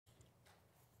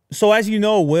So as you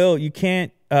know, Will, you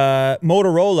can't,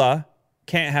 Motorola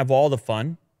can't have all the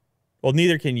fun. Well,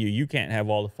 neither can you. You can't have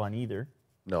all the fun either.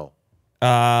 No.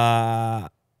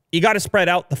 You got to spread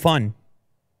out the fun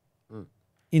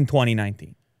in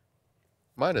 2019.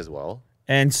 Might as well.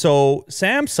 And so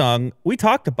Samsung, we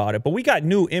talked about it, but we got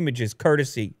new images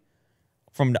courtesy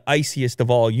from the iciest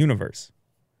of all universes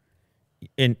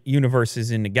in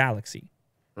the galaxy.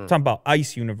 Talking about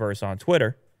Ice Universe on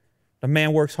Twitter. The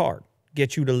man works hard.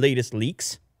 Get you the latest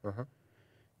leaks.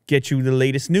 Get you the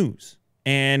latest news.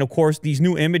 And, of course, these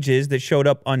new images that showed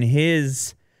up on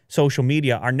his social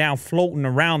media are now floating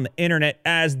around the internet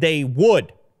as they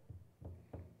would.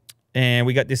 And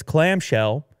we got this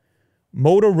clamshell,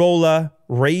 Motorola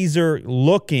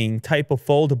Razr-looking type of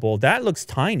foldable. That looks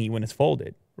tiny when it's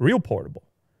folded. Real portable.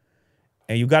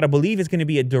 And you got to believe it's going to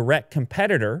be a direct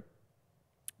competitor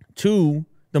to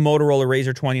the Motorola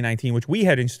Razr 2019, which we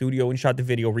had in studio and shot the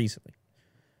video recently,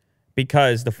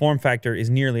 because the form factor is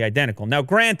nearly identical. Now,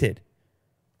 granted,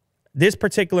 this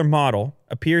particular model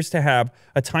appears to have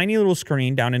a tiny little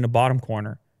screen down in the bottom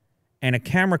corner and a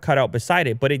camera cutout beside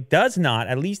it, but it does not,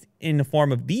 at least in the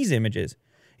form of these images,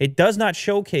 it does not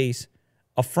showcase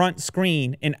a front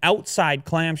screen, an outside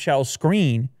clamshell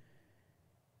screen,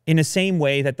 in the same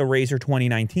way that the Razr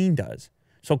 2019 does.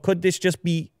 So could this just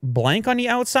be blank on the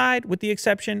outside with the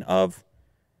exception of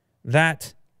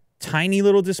that tiny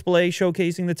little display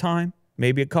showcasing the time?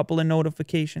 Maybe a couple of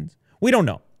notifications? We don't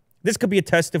know. This could be a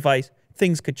test device.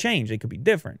 Things could change. They could be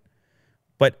different.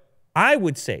 But I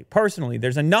would say, personally,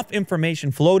 there's enough information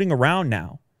floating around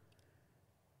now.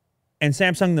 And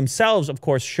Samsung themselves, of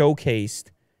course,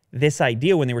 showcased this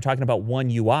idea when they were talking about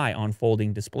One UI on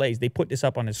folding displays. They put this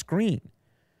up on a screen,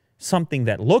 something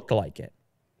that looked like it.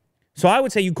 So I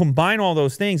would say you combine all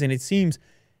those things, and it seems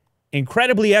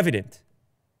incredibly evident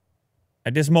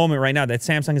at this moment right now that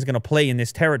Samsung is going to play in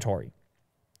this territory.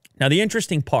 Now, the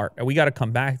interesting part that we got to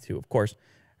come back to, of course,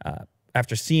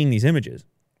 after seeing these images,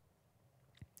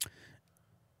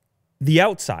 the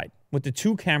outside with the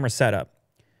two-camera setup.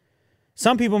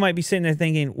 Some people might be sitting there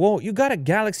thinking, well, you got a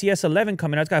Galaxy S11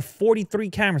 coming out. It's got 43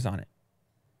 cameras on it.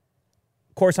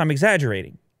 Of course, I'm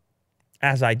exaggerating,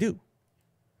 as I do.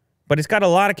 But it's got a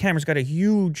lot of cameras, got a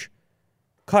huge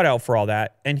cutout for all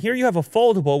that. And here you have a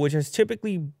foldable, which has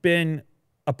typically been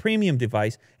a premium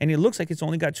device, and it looks like it's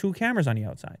only got 2 cameras on the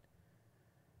outside.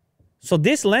 So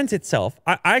this lends itself.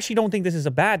 I actually don't think this is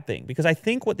a bad thing, because I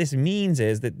think what this means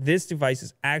is that this device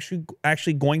is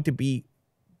actually going to be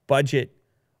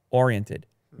budget-oriented,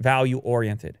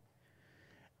 value-oriented.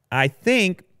 I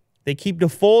think they keep the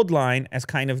fold line as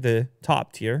kind of the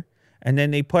top tier, and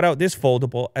then they put out this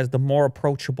foldable as the more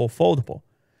approachable foldable,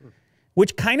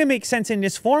 which kind of makes sense in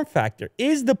this form factor.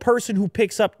 Is the person who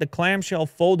picks up the clamshell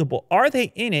foldable, are they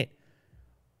in it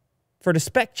for the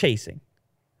spec chasing?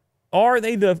 Are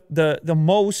they the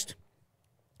most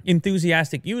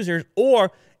enthusiastic users,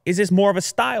 or is this more of a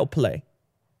style play?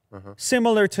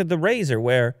 Similar to the Razr,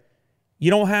 where you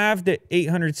don't have the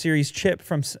 800 series chip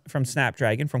from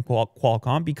Snapdragon, from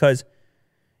Qualcomm, because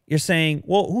you're saying,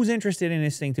 well, who's interested in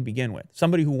this thing to begin with?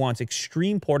 Somebody who wants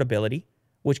extreme portability,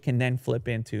 which can then flip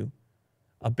into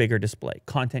a bigger display,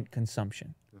 content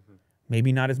consumption.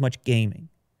 Maybe not as much gaming.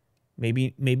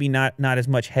 Maybe not as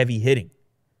much heavy hitting.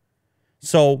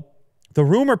 So the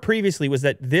rumor previously was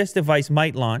that this device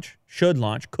might launch, should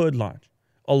launch, could launch,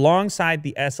 alongside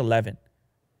the S11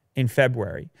 in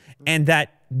February. And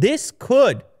that this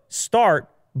could start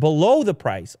below the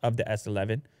price of the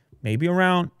S11, maybe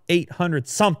around 800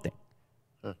 something.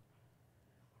 So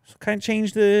kind of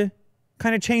change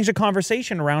the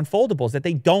conversation around foldables, that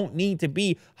they don't need to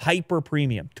be hyper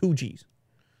premium, 2Gs.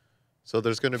 So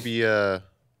there's going to be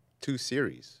 2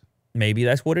 series. Maybe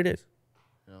that's what it is.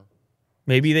 Yeah.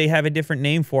 Maybe they have a different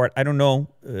name for it. I don't know.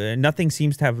 Nothing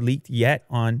seems to have leaked yet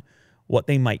on what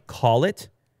they might call it.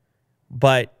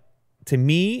 But to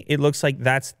me, it looks like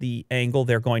that's the angle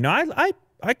they're going. Now,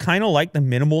 I kind of like the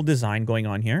minimal design going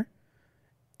on here.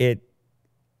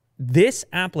 This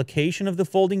application of the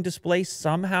folding display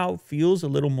somehow feels a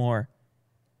little more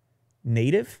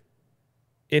native.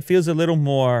 It feels a little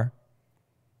more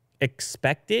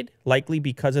expected, likely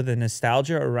because of the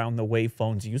nostalgia around the way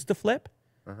phones used to flip.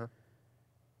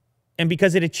 And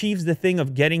because it achieves the thing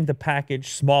of getting the package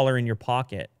smaller in your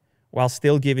pocket while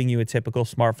still giving you a typical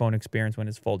smartphone experience when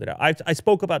it's folded out. I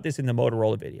spoke about this in the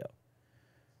Motorola video,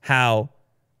 how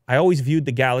I always viewed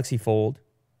the Galaxy Fold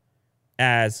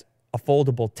as a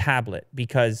foldable tablet,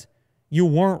 because you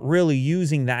weren't really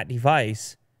using that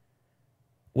device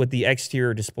with the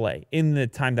exterior display in the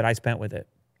time that I spent with it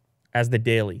as the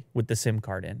daily with the SIM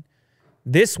card in.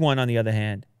 This one, on the other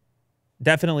hand,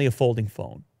 definitely a folding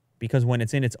phone. because when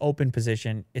it's in its open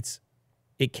position,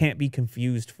 it can't be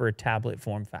confused for a tablet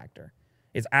form factor.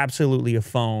 It's absolutely a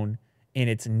phone in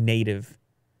its native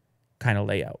kind of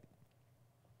layout.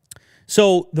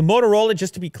 So the Motorola,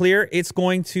 just to be clear, it's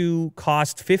going to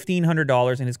cost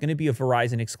 $1,500 and it's going to be a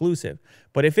Verizon exclusive.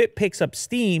 But if it picks up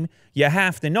steam, you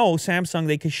have to know Samsung,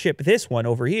 they could ship this one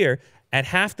over here at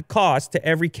half the cost to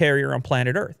every carrier on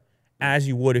planet Earth, as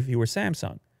you would if you were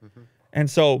Samsung. And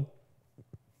so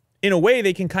in a way,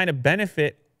 they can kind of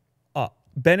benefit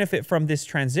from this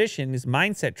transition, this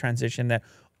mindset transition that,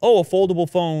 oh, a foldable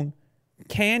phone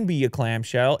can be a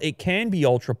clamshell. It can be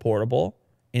ultra portable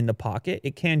in the pocket.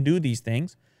 It can do these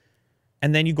things.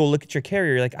 And then you go look at your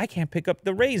carrier, you're like, I can't pick up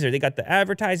the Razr. They got the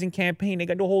advertising campaign. They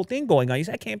got the whole thing going on. You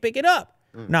say, I can't pick it up.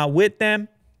 Now with them,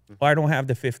 I don't have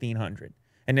the 1500.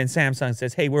 And then Samsung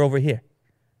says, hey, we're over here.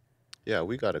 Yeah,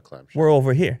 we got a clamshell. We're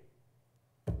over here.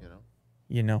 You know?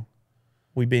 You know,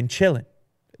 we've been chilling,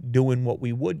 doing what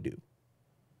we would do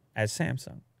as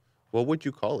Samsung. What would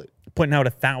you call it? Putting out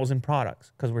 1,000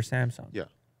 products because we're Samsung. Yeah.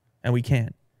 And we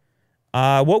can.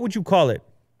 What would you call it?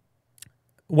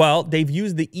 Well, they've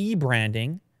used the E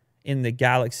branding in the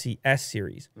Galaxy S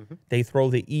series. They throw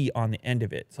the E on the end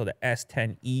of it. So the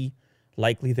S10e,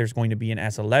 likely there's going to be an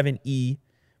S11e.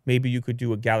 Maybe you could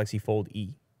do a Galaxy Fold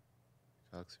E.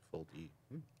 Galaxy Fold E.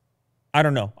 I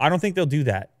don't know. I don't think they'll do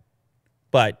that.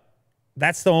 But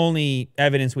that's the only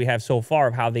evidence we have so far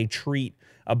of how they treat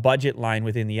a budget line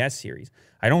within the S series.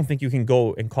 I don't think you can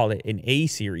go and call it an A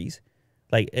series,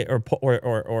 like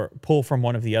or pull from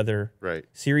one of the other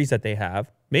series that they have.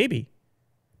 Maybe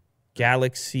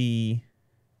Galaxy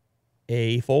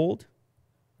A Fold.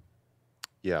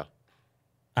 Yeah.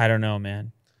 I don't know,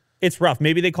 man. It's rough.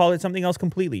 Maybe they call it something else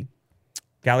completely.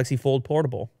 Galaxy Fold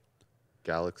Portable.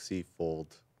 Galaxy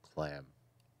Fold Clamshell.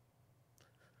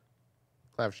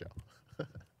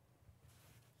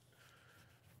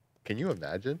 Can you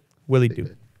imagine? Willie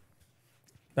Do.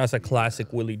 That's a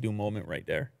classic Willie Do moment right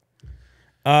there.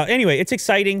 Anyway, it's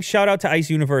exciting. Shout out to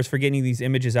Ice Universe for getting these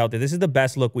images out there. This is the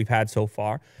best look we've had so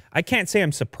far. I can't say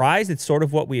I'm surprised. It's sort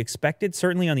of what we expected,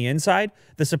 certainly on the inside.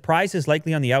 The surprise is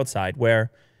likely on the outside, where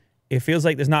it feels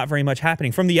like there's not very much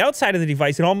happening. From the outside of the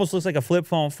device, it almost looks like a flip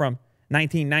phone from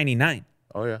 1999.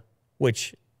 Oh, yeah.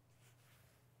 Which,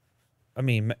 I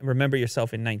mean, remember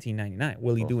yourself in 1999.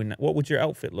 Willie doing that. What would your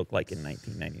outfit look like in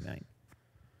 1999?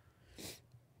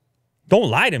 Don't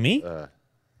lie to me.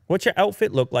 What's your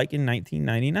outfit look like in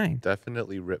 1999?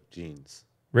 Definitely ripped jeans.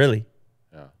 Really?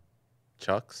 Yeah.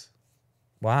 Chucks.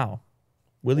 Wow.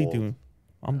 Willie Do.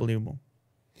 Unbelievable.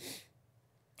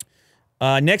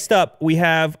 Next up, we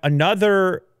have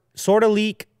another sort of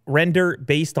leak render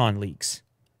based on leaks,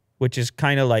 which is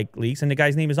kind of like leaks. And the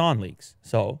guy's name is OnLeaks.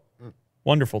 So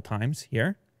wonderful times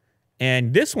here.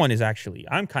 And this one is actually,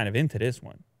 I'm kind of into this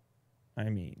one. I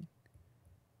mean,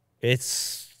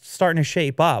 it's starting to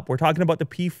shape up. We're talking about the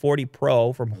P40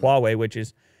 Pro from Huawei, which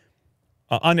is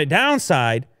on the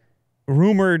downside,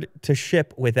 rumored to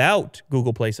ship without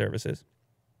Google Play services.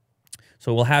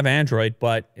 So we'll have Android,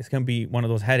 but it's going to be one of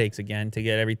those headaches again to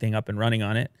get everything up and running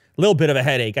on it. A little bit of a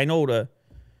headache. I know the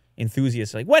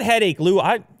enthusiasts are like, what headache, Lou?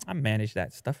 I manage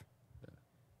that stuff.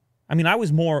 I mean, I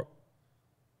was more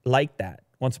like that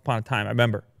once upon a time. I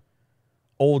remember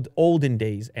olden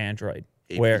days Android.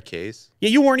 APKs? Yeah,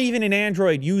 you weren't even an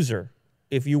Android user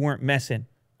if you weren't messing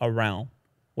around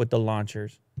with the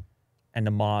launchers and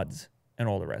the mods and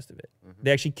all the rest of it.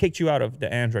 They actually kicked you out of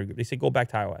the Android group. They said, go back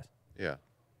to iOS. Yeah.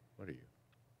 What are you?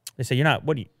 They say, you're not,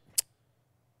 what do you,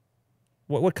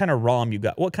 what kind of ROM you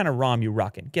got? What kind of ROM you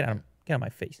rocking? Get out of my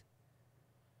face.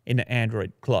 In the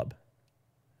Android club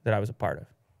that I was a part of.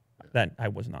 That I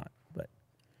was not, but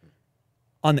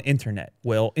on the internet,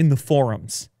 well, in the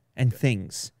forums and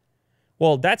things.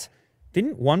 Well,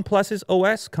 didn't OnePlus's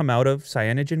OS come out of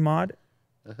CyanogenMod?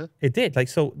 It did. Like,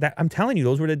 so that I'm telling you,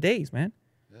 those were the days, man.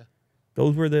 Yeah.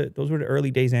 Those were the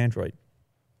early days Android.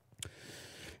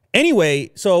 Anyway,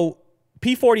 so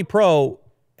P40 Pro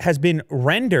has been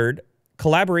rendered,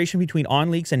 collaboration between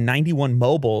OnLeaks and 91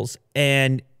 Mobiles,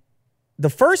 and the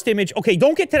first image, okay,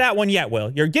 don't get to that one yet,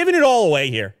 Will. You're giving it all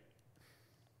away here.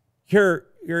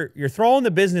 You're throwing the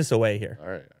business away here. All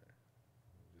right.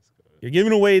 You're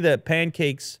giving away the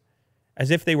pancakes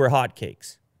as if they were hot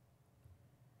cakes.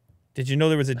 Did you know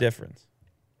there was a difference?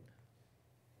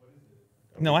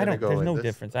 No, I don't. There's no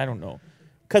difference. I don't know.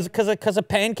 Because a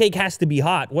pancake has to be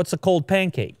hot. What's a cold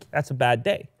pancake? That's a bad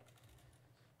day.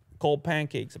 Cold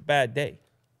pancake's a bad day.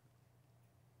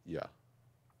 Yeah.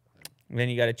 And then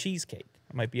you got a cheesecake.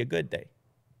 It might be a good day.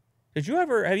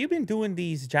 Have you been doing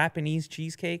these Japanese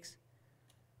cheesecakes?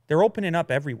 They're opening up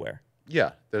everywhere.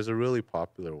 Yeah, there's a really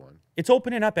popular one, It's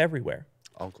opening up everywhere.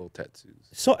 Uncle Tetsu's.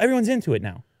 So everyone's into it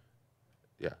now.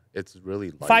 Yeah, it's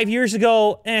really light. 5 years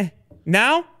ago,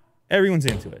 Now, everyone's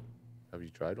into it. Have you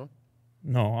tried one?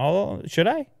 No, should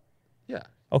I? Yeah,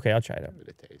 Okay, I'll try it out. give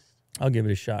it a taste. I'll give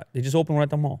it a shot. They just opened one at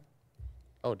the mall.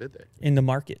 Oh, did they? In the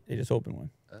market, they just opened one.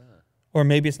 Or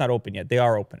maybe it's not open yet. They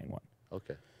are opening one.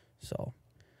 Okay. So,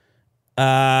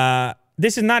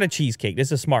 this is not a cheesecake.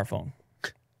 This is a smartphone.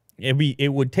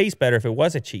 It would taste better if it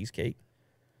was a cheesecake,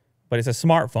 but it's a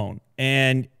smartphone.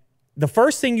 And the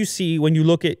first thing you see when you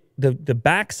look at the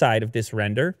backside of this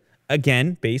render,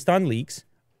 again, based on leaks,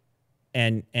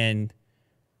 and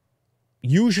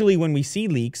usually when we see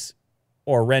leaks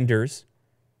or renders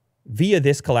via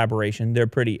this collaboration, they're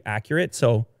pretty accurate.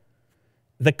 So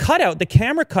the cutout, the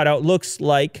camera cutout looks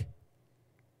like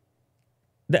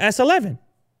the S11.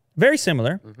 Very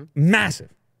similar,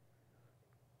 massive.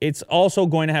 It's also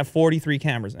going to have 43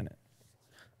 cameras in it.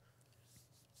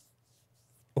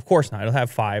 Of course not. It'll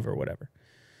have 5 or whatever.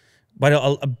 But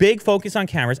a big focus on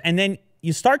cameras. And then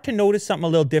you start to notice something a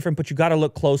little different, but you got to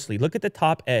look closely. Look at the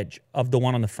top edge of the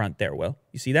one on the front there, Will.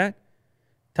 You see that?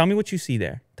 Tell me what you see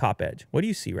there, top edge. What do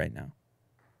you see right now?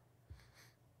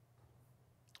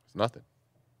 It's nothing.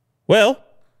 Well,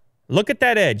 look at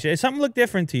that edge. Does something look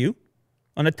different to you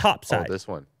on the top side? Oh, this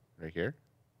one right here?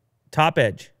 Top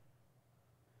edge.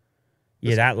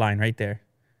 Yeah, that line right there.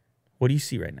 What do you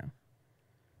see right now?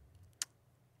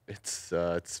 It's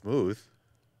smooth.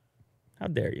 How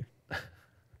dare you?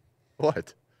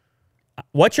 What?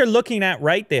 What you're looking at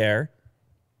right there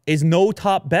is no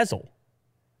top bezel.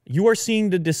 You are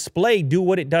seeing the display do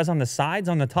what it does on the sides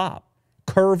on the top.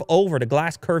 Curve over, the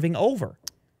glass curving over.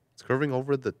 It's curving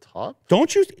over the top?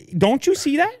 Don't you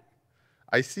see that?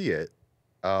 I see it.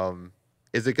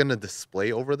 Is it going to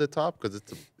display over the top? Because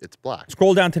it's black.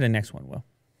 Scroll down to the next one, Will.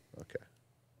 Okay.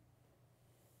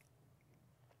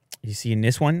 You see in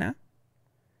this one now?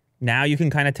 Now you can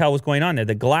kind of tell what's going on there.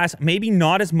 The glass, maybe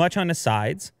not as much on the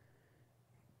sides,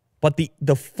 but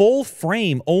the full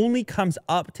frame only comes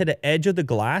up to the edge of the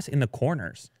glass in the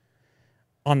corners.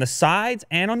 On the sides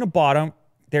and on the bottom,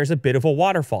 there's a bit of a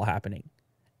waterfall happening.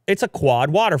 It's a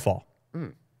quad waterfall.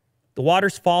 The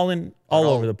water's falling all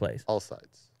over the place. All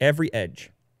sides. Every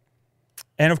edge.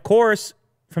 And of course,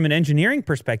 from an engineering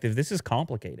perspective, this is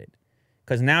complicated.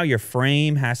 Because now your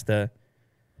frame has to,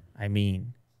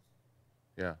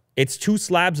 Yeah. it's 2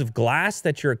 slabs of glass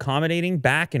that you're accommodating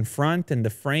back and front, and the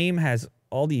frame has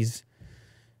all these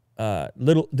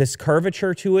this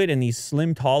curvature to it and these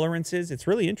slim tolerances. It's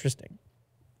really interesting.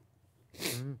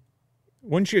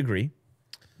 Wouldn't you agree?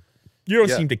 You don't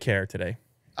seem to care today.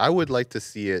 I would like to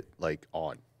see it like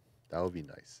on. That would be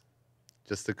nice.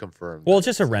 Just to confirm. Well, it's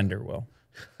just a render, Will.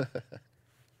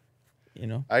 You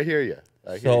know? I hear you.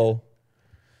 So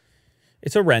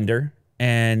it's a render.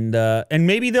 And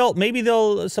maybe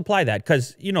they'll supply that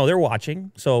because they're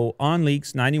watching. So on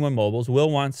Leaks 91 Mobiles, Will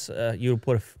wants you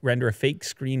to render a fake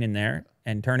screen in there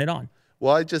and turn it on.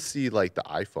 Well, I just see like the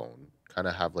iPhone kind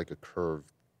of have like a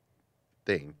curved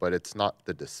thing, but it's not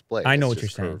the display. I know it's what you're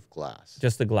just saying. curved glass.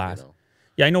 Just the glass. You know?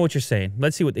 Yeah, I know what you're saying.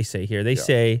 Let's see what they say here. They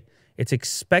say it's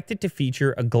expected to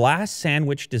feature a glass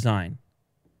sandwich design.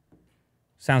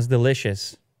 Sounds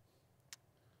delicious.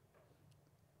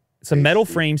 It's a metal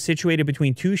frame situated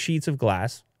between 2 sheets of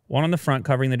glass, one on the front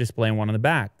covering the display and one on the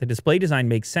back. The display design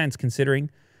makes sense considering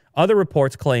other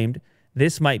reports claimed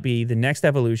this might be the next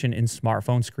evolution in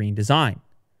smartphone screen design.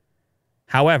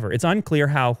 However, it's unclear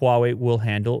how Huawei will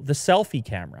handle the selfie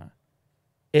camera.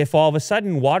 If all of a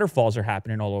sudden waterfalls are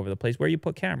happening all over the place, where you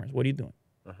put cameras? What are you doing?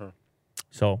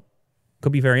 So,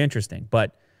 could be very interesting.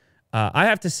 But I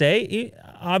have to say,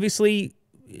 obviously,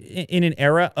 in an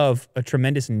era of a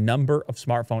tremendous number of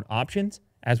smartphone options,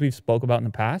 as we've spoke about in the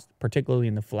past, particularly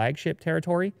in the flagship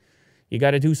territory, you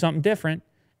got to do something different.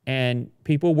 And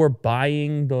people were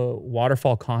buying the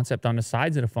waterfall concept on the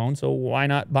sides of the phone, so why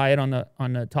not buy it on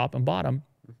the top and bottom?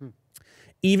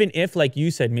 Even if, like you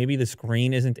said, maybe the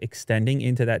screen isn't extending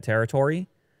into that territory,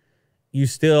 you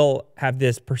still have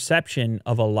this perception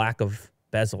of a lack of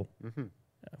bezel,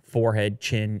 forehead,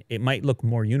 chin. It might look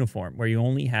more uniform, where you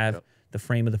only have the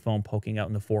frame of the phone poking out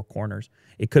in the 4 corners.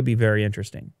 It could be very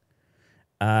interesting.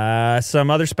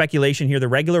 Some other speculation here. The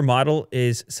regular model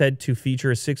is said to feature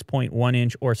a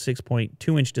 6.1-inch or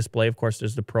 6.2-inch display. Of course,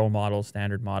 there's the Pro model,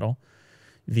 standard model.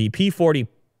 The P40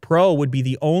 Pro would be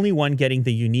the only one getting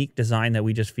the unique design that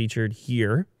we just featured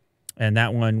here, and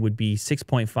that one would be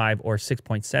 6.5 or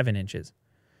 6.7 inches.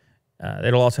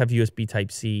 It'll also have USB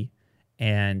Type-C,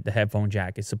 and the headphone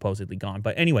jack is supposedly gone.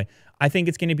 But anyway, I think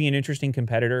it's going to be an interesting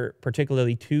competitor,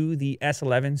 particularly to the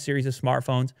S11 series of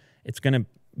smartphones. It's going to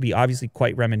be obviously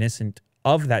quite reminiscent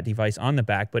of that device on the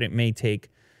back, but it may take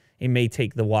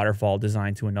the waterfall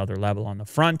design to another level on the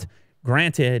front.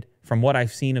 Granted, from what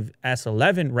I've seen of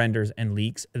S11 renders and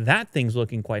leaks, that thing's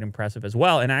looking quite impressive as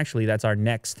well. And actually, that's our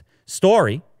next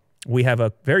story. We have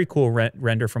a very cool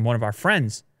render from one of our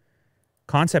friends,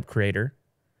 concept creator.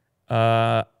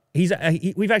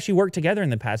 We've actually worked together in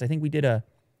the past. I think we did a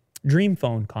Dream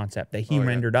Phone concept that he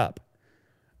rendered up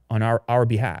on our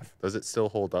behalf. Does it still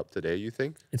hold up today, you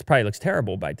think? It probably looks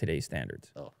terrible by today's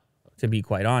standards, Oh. to be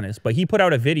quite honest. But he put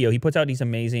out a video. He puts out these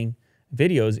amazing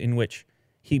videos in which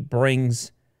he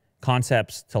brings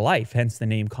concepts to life, hence the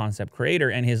name Concept Creator.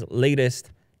 And his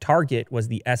latest target was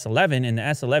the S11. And the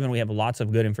S11, we have lots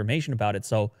of good information about it.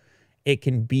 So it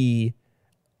can be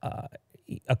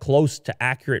a close to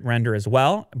accurate render as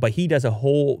well. But he does a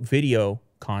whole video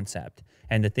concept.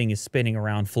 And the thing is spinning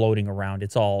around, floating around.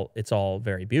 It's all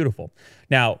very beautiful.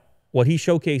 Now, what he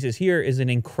showcases here is an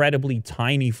incredibly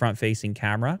tiny front-facing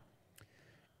camera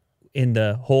in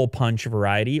the hole punch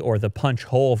variety, or the punch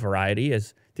hole variety,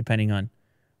 as depending on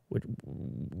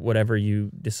whatever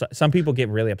you decide. Some people get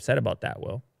really upset about that,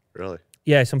 Will. Really?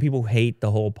 Yeah, some people hate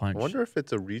the hole punch. I wonder if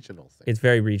it's a regional thing. It's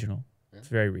very regional. Yeah. It's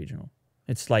very regional.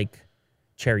 It's like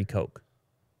Cherry Coke,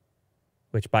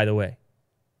 which, by the way,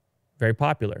 very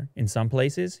popular in some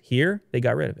places. Here, they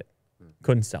got rid of it.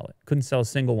 Couldn't sell it. Couldn't sell a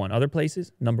single one. Other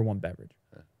places, #1 beverage.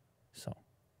 So,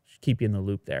 just keep you in the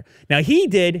loop there. Now, he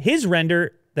did his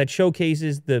render that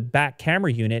showcases the back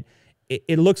camera unit.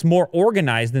 It looks more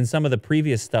organized than some of the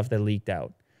previous stuff that leaked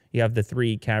out. You have the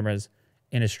 3 cameras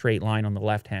in a straight line on the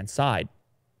left-hand side.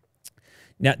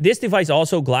 Now, this device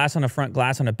also glass on the front,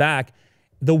 glass on the back.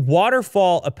 The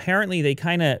waterfall, apparently they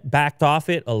kind of backed off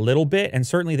it a little bit, and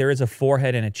certainly there is a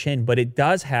forehead and a chin, but it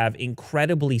does have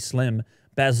incredibly slim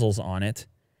bezels on it.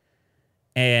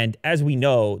 And as we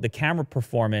know, the camera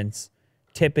performance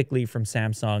typically from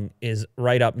Samsung is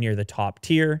right up near the top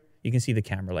tier. You can see the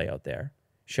camera layout there,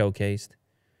 showcased.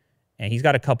 And he's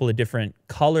got a couple of different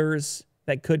colors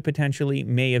that could potentially,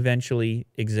 may eventually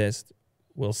exist.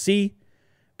 We'll see.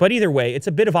 But either way, it's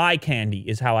a bit of eye candy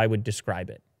is how I would describe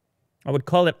it. I would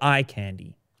call it eye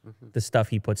candy, the stuff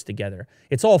he puts together.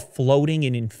 It's all floating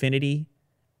in infinity,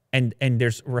 and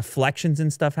there's reflections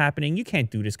and stuff happening. You can't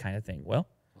do this kind of thing, Will.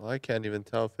 Well, I can't even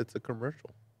tell if it's a commercial.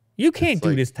 You can't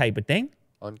do this type of thing.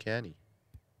 Uncanny.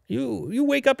 You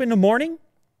wake up in the morning,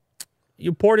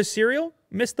 you pour the cereal,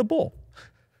 miss the bowl.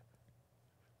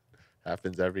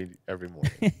 Happens every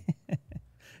morning.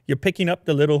 You're picking up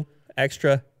the little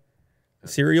extra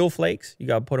cereal flakes. You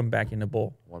got to put them back in the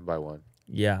bowl. One by one.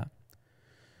 Yeah.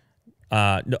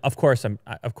 No, of course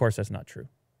that's not true.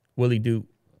 Willie Do,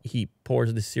 he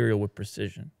pours the cereal with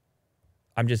precision.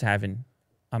 I'm having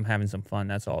some fun,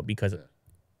 that's all. Because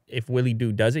if Willie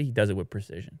Do does it, he does it with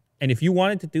precision. And if you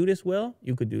wanted to do this, Will,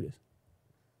 you could do this.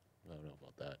 I don't know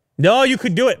about that. No, you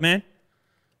could do it, man.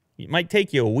 It might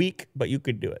take you a week, but you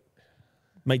could do it.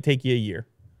 It might take you a year.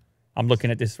 I'm looking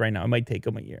at this right now. It might take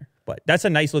him a year. But that's a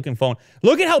nice looking phone.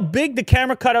 Look at how big the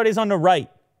camera cutout is on the right.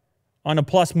 On the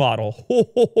Plus model.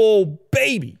 Oh,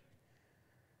 baby.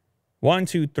 1,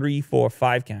 2, 3, 4,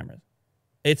 5 cameras.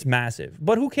 It's massive.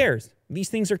 But who cares? These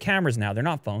things are cameras now. They're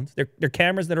not phones. They're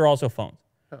cameras that are also phones.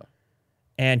 Oh.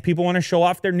 And people want to show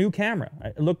off their new camera.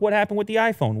 Look what happened with the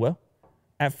iPhone, Will.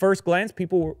 At first glance,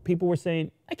 people were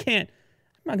saying, I'm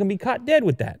not going to be caught dead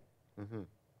with that.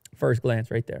 First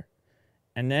glance right there.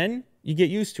 And then you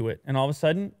get used to it. And all of a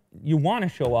sudden, you want to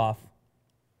show off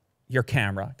your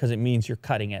camera because it means you're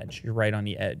cutting edge. You're right on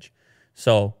the edge.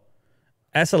 So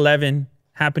S11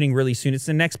 happening really soon. It's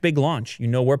the next big launch. You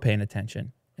know we're paying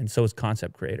attention. And so is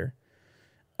Concept Creator.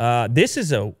 This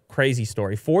is a crazy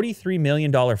story. $43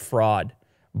 million fraud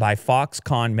by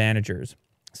Foxconn managers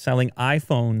selling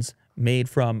iPhones made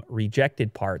from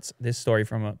rejected parts. This story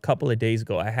from a couple of days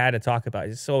ago. I had to talk about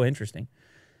it. It's so interesting.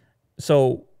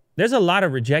 So there's a lot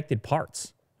of rejected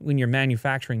parts when you're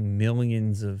manufacturing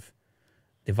millions of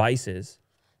devices,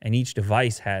 and each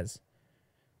device has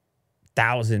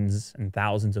thousands and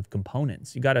thousands of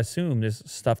components. You got to assume there's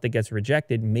stuff that gets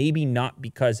rejected, maybe not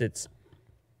because it's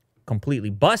completely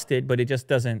busted, but it just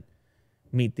doesn't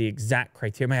meet the exact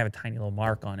criteria. It might have a tiny little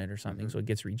mark on it or something, so it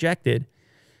gets rejected.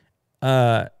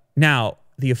 Now,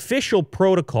 the official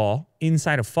protocol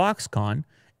inside of Foxconn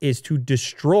is to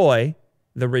destroy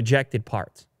the rejected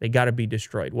parts. They got to be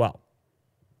destroyed. Well,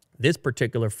 this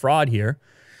particular fraud here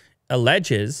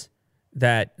alleges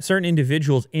that certain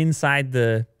individuals inside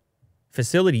the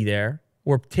facility there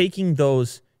were taking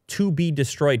those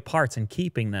to-be-destroyed parts and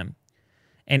keeping them.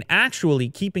 and actually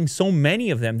keeping so many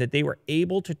of them that they were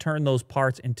able to turn those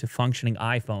parts into functioning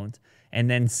iPhones and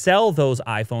then sell those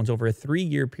iPhones over a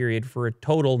 3-year period for a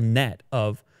total net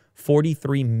of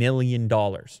 $43 million.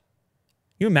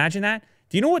 You imagine that?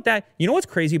 Do you know what that, you know what's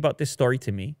crazy about this story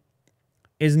to me?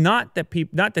 Is not that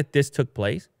this took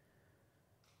place,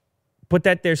 but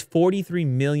that there's $43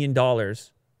 million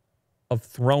of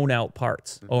thrown out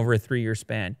parts over a 3-year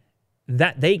span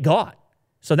that they got.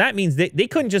 So that means they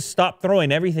couldn't just stop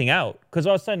throwing everything out because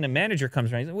all of a sudden the manager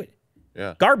comes around and says, wait,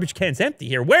 garbage can's empty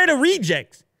here. Where are the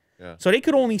rejects? Yeah. So they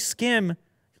could only skim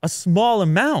a small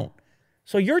amount.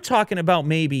 So you're talking about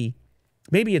maybe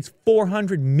it's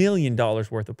 $400 million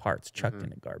worth of parts chucked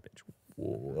in the garbage.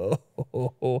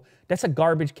 Whoa. That's a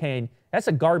garbage can. That's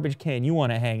a garbage can you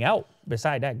want to hang out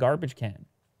beside that garbage can.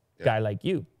 Guy like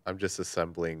you. I'm just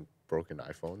assembling broken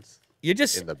iPhones. You're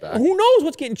just in the back. Who knows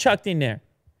what's getting chucked in there?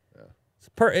 Yeah.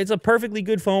 It's a perfectly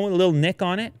good phone with a little nick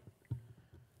on it.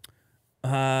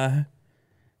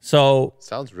 So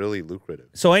sounds really lucrative.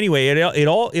 So anyway, it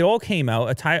all came out.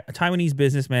 A Taiwanese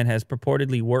businessman has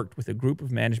purportedly worked with a group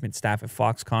of management staff at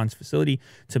Foxconn's facility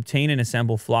to obtain and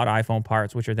assemble flawed iPhone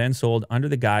parts, which are then sold under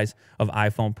the guise of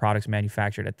iPhone products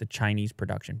manufactured at the Chinese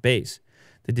production base.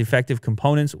 The defective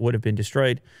components would have been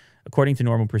destroyed according to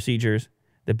normal procedures.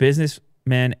 The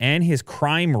businessman and his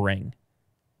crime ring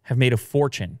have made a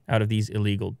fortune out of these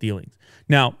illegal dealings.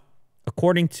 Now,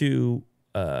 according to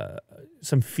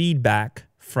some feedback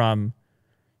from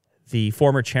the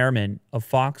former chairman of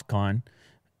Foxconn,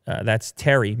 that's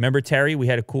Terry. Remember Terry? We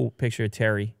had a cool picture of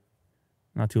Terry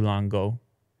not too long ago.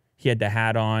 He had the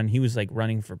hat on. He was like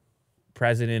running for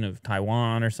president of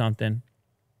Taiwan or something.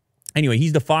 Anyway,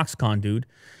 he's the Foxconn dude.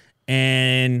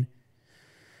 And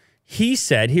he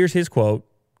said, here's his quote,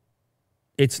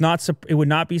 it would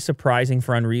not be surprising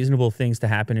for unreasonable things to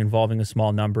happen involving a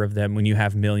small number of them when you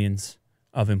have millions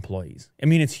of employees. I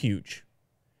mean, it's huge.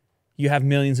 You have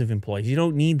millions of employees. You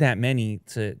don't need that many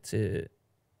to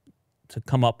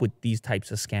come up with these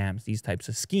types of scams, these types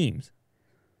of schemes.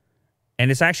 And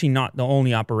it's actually not the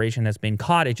only operation that's been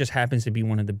caught. It just happens to be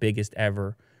one of the biggest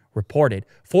ever reported.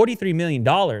 $43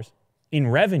 million in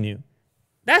revenue.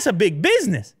 That's a big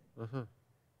business.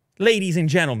 Ladies and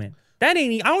gentlemen. I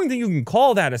don't think you can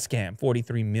call that a scam,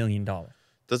 $43 million.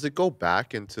 Does it go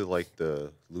back into like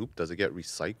the loop? Does it get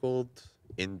recycled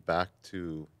back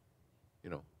to,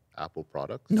 Apple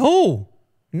products? No.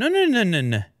 They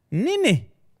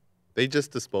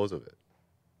just dispose of it.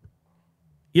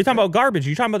 You're talking about garbage.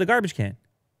 You're talking about the garbage can.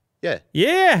 Yeah.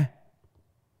 Yeah.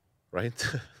 Right?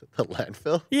 The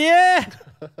landfill? Yeah.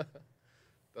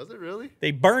 Does it really?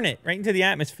 They burn it right into the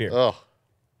atmosphere. Oh.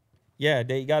 Yeah,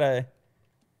 they gotta...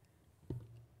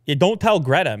 Yeah, don't tell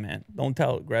Greta, man. Don't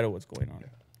tell Greta what's going on.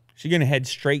 She's gonna head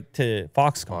straight to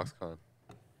Foxconn.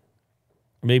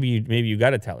 Maybe you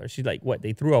gotta tell her. She's like, what?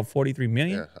 They threw out $43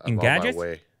 million in gadgets. On my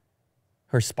way.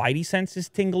 Her spidey sense is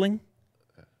tingling.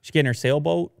 She's getting her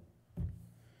sailboat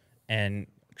and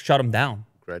shut him down.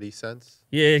 Gretty sense.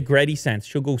 Yeah, Gretty sense.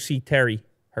 She'll go see Terry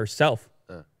herself.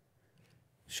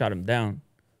 Shut him down.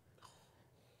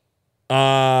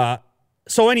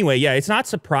 So anyway, yeah, it's not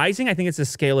surprising. I think it's the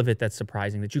scale of it that's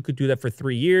surprising, that you could do that for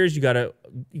 3 years. You gotta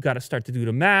start to do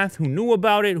the math. Who knew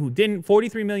about it? Who didn't?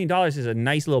 $43 million is a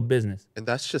nice little business. And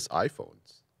that's just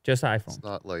iPhones. Just iPhones. It's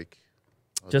not like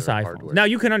just iPhones. Hardware. Now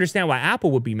you can understand why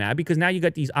Apple would be mad, because now you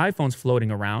got these iPhones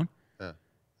floating around. Yeah,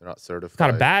 they're not certified. It's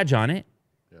got a badge on it.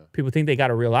 Yeah. People think they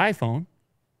got a real iPhone,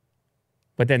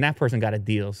 but then that person got a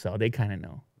deal, so they kind of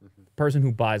know. The person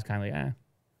who buys kind of like,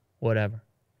 whatever.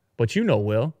 But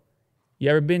Will. You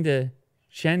ever been to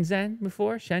Shenzhen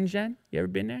before? Shenzhen? You ever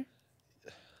been there?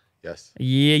 Yes.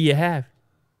 Yeah, you have.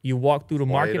 You walk through the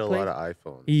marketplace. A lot of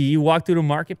iPhones. You walk through the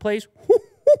marketplace.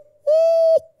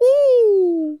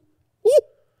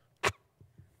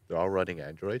 They're all running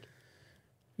Android.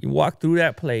 You walk through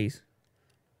that place,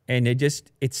 and it's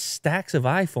stacks of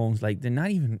iPhones. Like, they're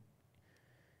not even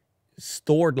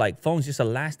stored like phones, just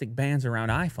elastic bands around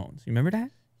iPhones. You remember that?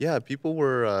 Yeah, people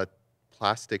were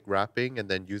plastic wrapping and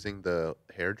then using the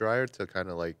hairdryer to kind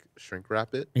of like shrink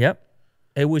wrap it. Yep.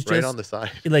 It was right just on the side.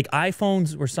 Like,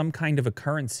 iPhones were some kind of a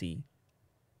currency.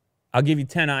 I'll give you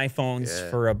 10 iPhones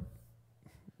for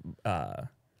a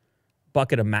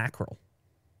bucket of mackerel.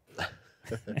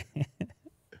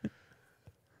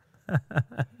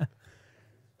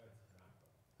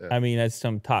 I mean, that's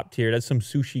some top tier. That's some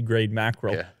sushi grade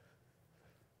mackerel. Yeah.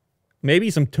 Maybe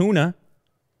some tuna.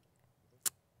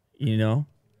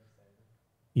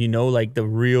 Like the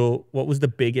real, what was the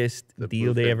biggest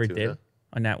deal they ever did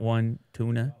on that one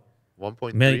tuna?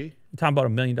 1.3? You're talking about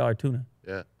 $1 million tuna.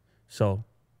 Yeah. So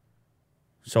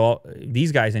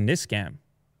these guys in this scam,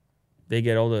 they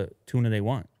get all the tuna they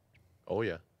want Oh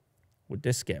yeah. with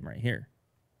this scam right here.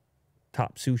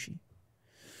 Top sushi.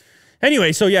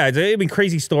 Anyway, so yeah, it's been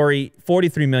crazy story.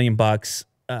 43 million bucks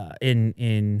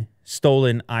in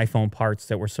stolen iPhone parts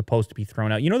that were supposed to be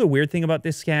thrown out. You know, the weird thing about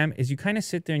this scam is you kind of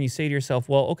sit there and you say to yourself,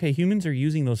 well, okay, humans are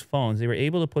using those phones. They were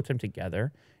able to put them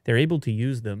together. They're able to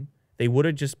use them. They would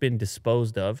have just been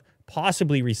disposed of,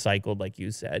 possibly recycled, like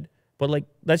you said. But like,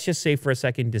 let's just say for a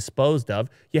second, disposed of.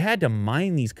 You had to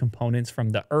mine these components from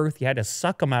the earth. You had to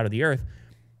suck them out of the earth.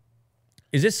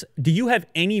 Do you have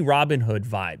any Robin Hood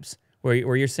vibes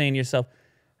where you're saying to yourself,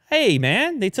 hey,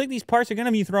 man, they took these parts, they're going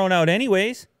to be thrown out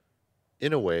anyways?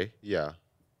 In a way, yeah.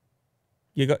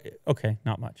 You go, okay,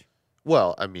 not much.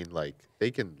 Well, I mean, like,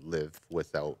 they can live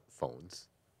without phones.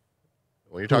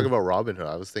 When you're talking about Robin Hood,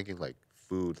 I was thinking like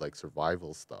food, like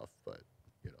survival stuff, but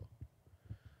you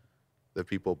know, the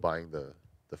people buying the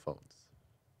phones.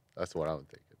 That's what I'm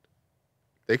thinking.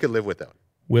 They could live without.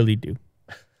 Willie do.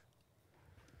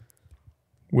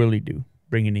 Willie do.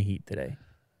 Bringing the heat today.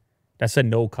 That's a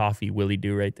no coffee Willie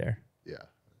do right there. Yeah.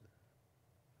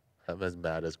 I'm as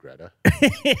mad as Greta.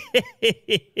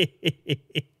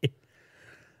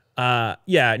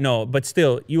 Yeah, no, but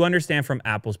still, you understand from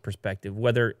Apple's perspective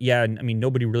whether, I mean,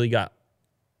 nobody really got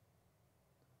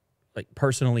like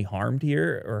personally harmed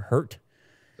here or hurt.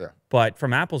 Yeah. But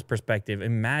from Apple's perspective,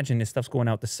 imagine this stuff's going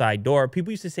out the side door.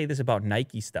 People used to say this about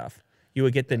Nike stuff. You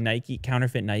would get the Nike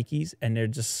counterfeit Nikes, and they're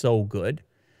just so good.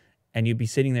 And you'd be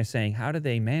sitting there saying, how do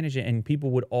they manage it? And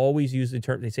people would always use the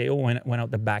term, they say, oh, went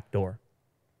out the back door.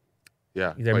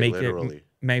 Yeah, They're literally.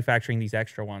 manufacturing these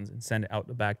extra ones and send it out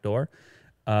the back door.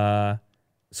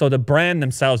 So the brand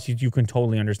themselves, you can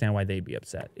totally understand why they'd be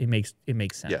upset. It makes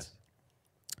sense. Yes.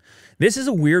 This is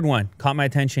a weird one. Caught my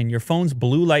attention. Your phone's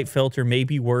blue light filter may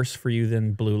be worse for you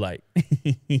than blue light.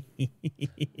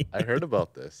 I heard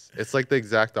about this. It's like the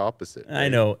exact opposite. Right? I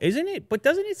know, isn't it? But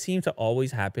doesn't it seem to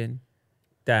always happen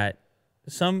that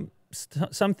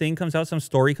something comes out, some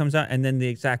story comes out, and then the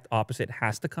exact opposite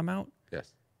has to come out?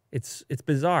 Yes. It's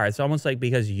bizarre. It's almost like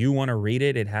because you want to read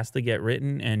it, it has to get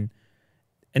written, and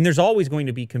there's always going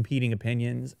to be competing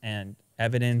opinions and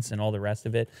evidence and all the rest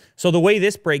of it. So the way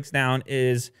this breaks down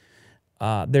is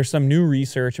there's some new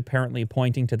research apparently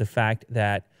pointing to the fact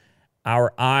that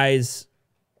our eyes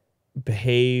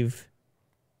behave.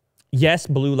 Yes,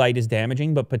 blue light is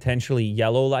damaging, but potentially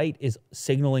yellow light is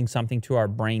signaling something to our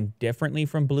brain differently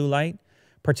from blue light,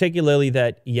 particularly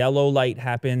that yellow light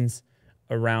happens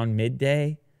around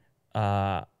midday,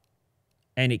 and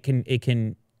it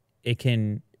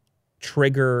can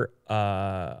trigger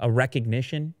a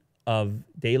recognition of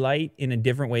daylight in a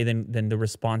different way than the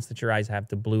response that your eyes have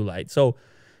to blue light. So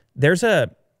there's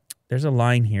a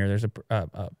line here. There's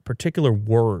a particular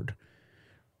word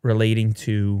relating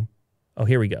to. Oh,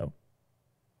 here we go.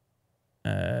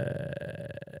 I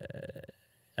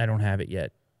don't have it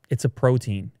yet. It's a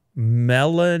protein,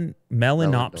 melanopsin.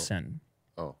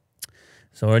 Oh.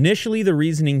 So initially, the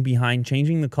reasoning behind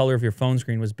changing the color of your phone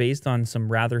screen was based on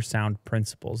some rather sound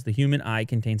principles. The human eye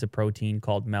contains a protein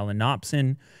called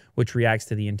melanopsin, which reacts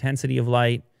to the intensity of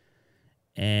light,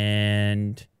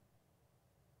 and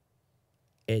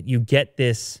you get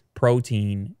this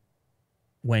protein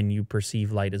when you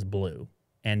perceive light as blue.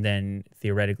 And then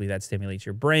theoretically that stimulates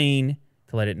your brain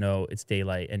to let it know it's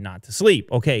daylight and not to sleep.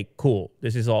 Okay, cool.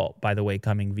 This is all, by the way,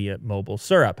 coming via mobile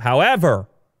syrup. However,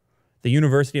 the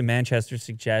University of Manchester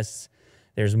suggests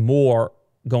there's more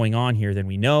going on here than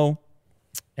we know.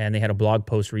 And they had a blog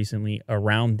post recently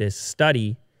around this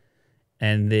study.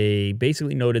 And they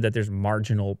basically noted that there's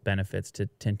marginal benefits to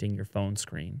tinting your phone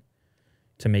screen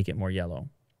to make it more yellow.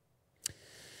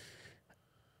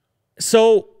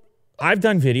 So I've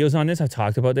done videos on this. I've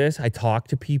talked about this. I talk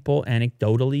to people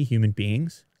anecdotally, human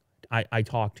beings. I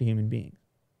talk to human beings.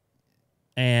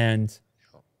 And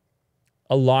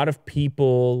a lot of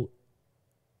people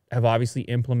have obviously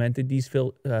implemented these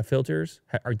filters.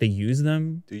 They use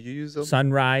them. Do you use them?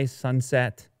 Sunrise,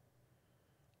 sunset.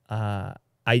 I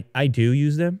do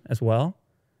use them as well.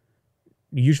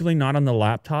 Usually not on the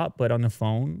laptop, but on the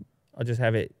phone. I'll just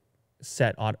have it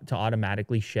set to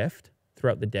automatically shift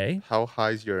throughout the day. How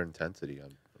high is your intensity?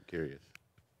 I'm curious.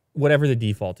 Whatever the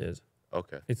default is.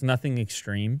 Okay. It's nothing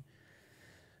extreme.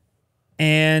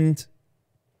 And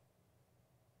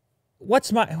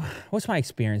what's my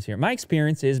experience here? My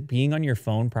experience is being on your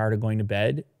phone prior to going to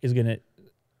bed is gonna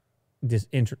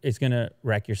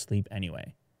wreck your sleep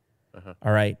anyway. Uh-huh.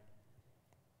 All right.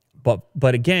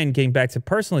 But again, getting back to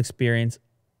personal experience,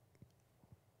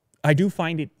 I do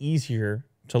find it easier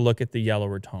to look at the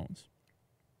yellower tones.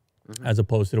 Mm-hmm. As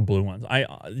opposed to the blue ones.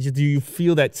 Do you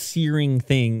feel that searing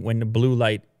thing when the blue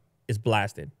light is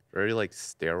blasted? Very like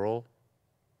sterile.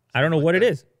 I don't know like what it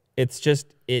that. is. It's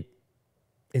just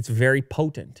it's very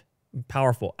potent,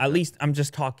 powerful. At least I'm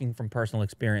just talking from personal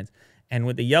experience. And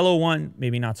with the yellow one,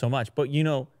 maybe not so much. But you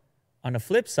know, on the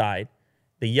flip side,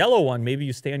 the yellow one, maybe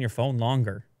you stay on your phone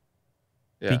longer.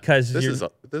 Yeah. Because this is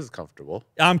comfortable.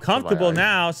 I'm to my comfortable eyes.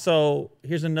 now, so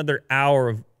here's another hour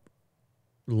of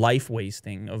life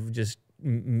wasting, of just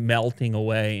melting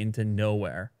away into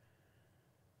nowhere,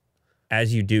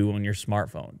 as you do on your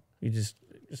smartphone. You just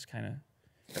kind of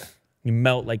you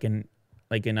melt like an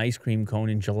ice cream cone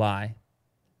in July.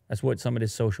 That's what some of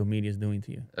this social media is doing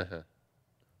to you.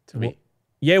 To me,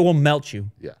 Yeah, it will melt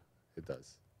you. yeah, it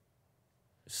does.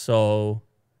 So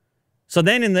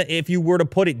then if you were to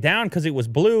put it down because it was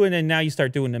blue, and then now you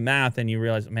start doing the math and you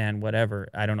realize, man, whatever,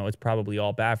 I don't know, it's probably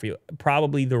all bad for you.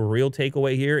 Probably the real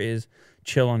takeaway here is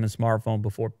chill on the smartphone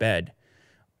before bed.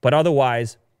 But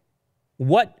otherwise,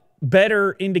 what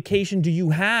better indication do you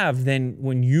have than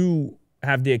when you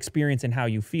have the experience and how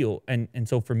you feel? And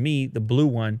so for me, the blue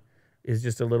one is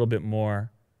just a little bit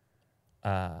more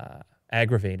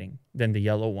aggravating than the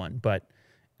yellow one. But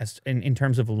in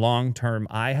terms of long-term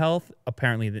eye health,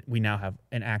 apparently we now have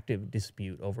an active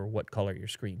dispute over what color your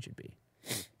screen should be.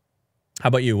 How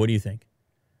about you? What do you think?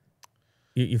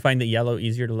 You find the yellow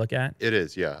easier to look at? It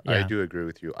is, yeah. I Yeah. do agree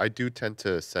with you. I do tend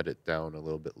to set it down a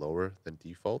little bit lower than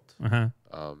default. Uh-huh.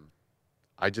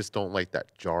 I just don't like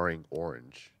that jarring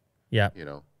orange. Yeah. You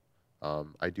know,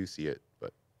 I do see it,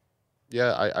 but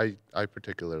yeah, I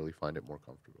particularly find it more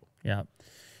comfortable. Yeah.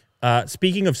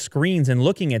 Speaking of screens and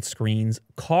looking at screens,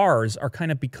 cars are kind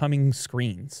of becoming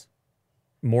screens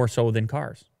more so than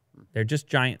cars. They're just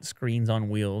giant screens on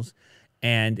wheels.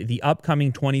 And the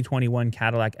upcoming 2021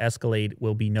 Cadillac Escalade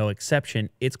will be no exception.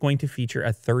 It's going to feature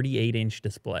a 38-inch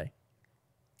display.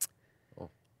 Oh.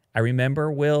 I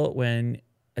remember, Will, when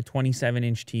a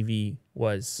 27-inch TV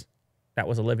was a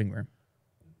living room.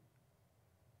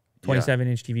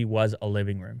 27-inch TV was a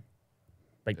living room.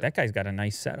 Like, that guy's got a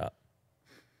nice setup.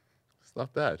 It's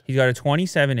not bad. He's got a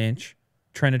 27-inch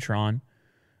Trinitron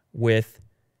with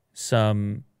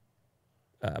some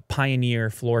Pioneer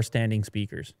floor-standing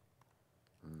speakers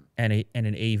and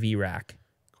an AV rack.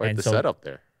 Quite And the so- setup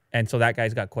there. And so that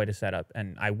guy's got quite a setup,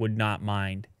 and I would not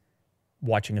mind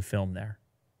watching a film there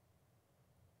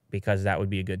because that would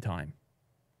be a good time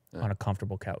on a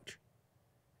comfortable couch.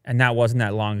 And that wasn't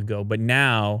that long ago. But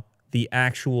now the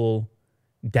actual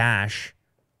dash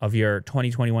of your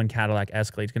 2021 Cadillac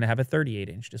Escalade is going to have a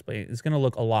 38-inch display. It's going to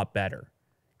look a lot better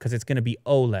because it's going to be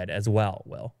OLED as well,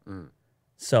 Will.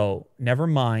 So never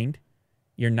mind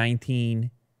your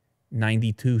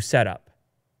 1992 setup.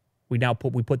 We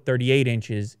put 38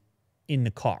 inches in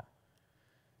the car.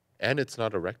 And it's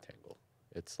not a rectangle.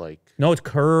 It's like, No, it's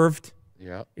curved.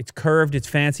 yeah. It's curved. It's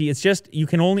fancy. It's just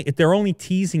they're only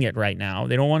teasing it right now.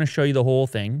 They don't want to show you the whole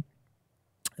thing.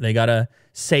 They got to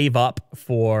save up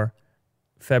for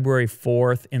February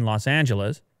 4th in Los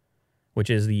Angeles, which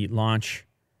is the launch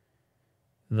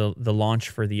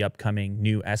for the upcoming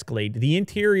new Escalade. The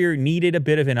interior needed a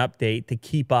bit of an update to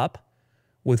keep up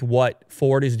with what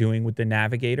Ford is doing with the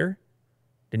Navigator.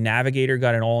 The Navigator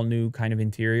got an all-new kind of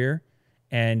interior.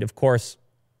 And, of course,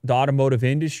 the automotive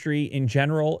industry in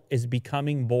general is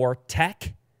becoming more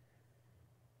tech.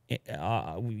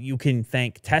 You can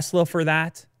thank Tesla for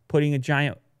that, putting a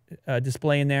giant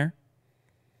display in there.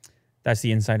 That's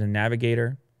the inside of the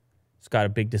Navigator. It's got a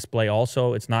big display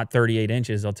also. It's not 38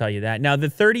 inches, I'll tell you that. Now, the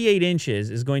 38 inches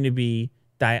is going to be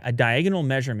a diagonal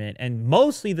measurement, and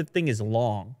mostly the thing is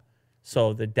long.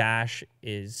 So the dash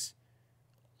is,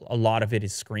 a lot of it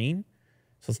is screen.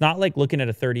 So it's not like looking at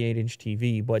a 38-inch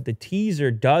TV, but the teaser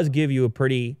does give you a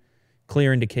pretty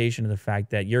clear indication of the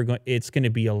fact that it's going to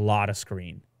be a lot of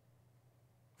screen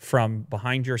from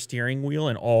behind your steering wheel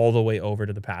and all the way over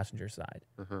to the passenger side.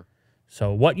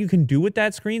 So what you can do with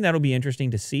that screen, that'll be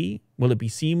interesting to see. Will it be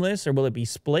seamless or will it be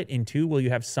split in two? Will you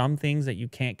have some things that you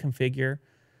can't configure,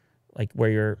 like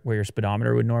where your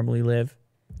speedometer would normally live?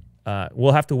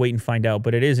 We'll have to wait and find out,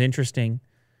 but it is interesting.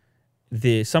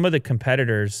 Some of the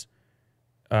competitors,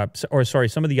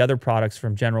 some of the other products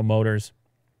from General Motors,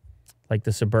 like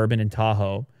the Suburban and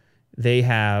Tahoe, they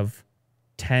have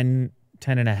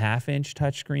 10.5-inch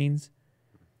touchscreens.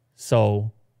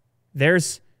 So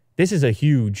this is a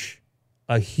huge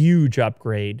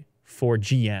upgrade for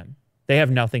GM. They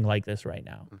have nothing like this right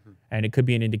now. And it could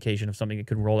be an indication of something that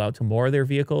could roll out to more of their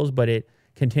vehicles, but it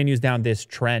continues down this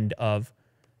trend of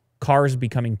cars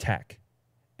becoming tech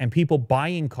and people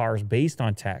buying cars based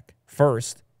on tech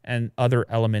first and other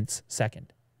elements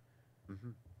second.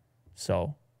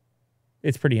 So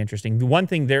it's pretty interesting. The one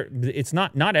thing it's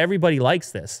not everybody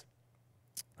likes this.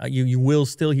 You will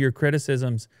still hear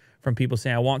criticisms from people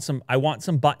saying, I want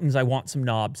some buttons, I want some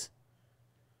knobs.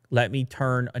 Let me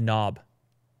turn a knob.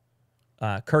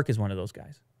 Kirk is one of those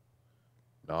guys.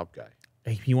 Knob guy.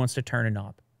 He wants to turn a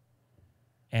knob.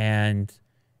 And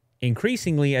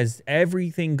increasingly, as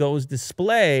everything goes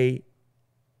display,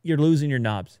 you're losing your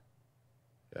knobs.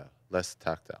 Yeah, less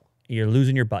tactile. You're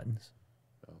losing your buttons.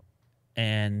 Oh.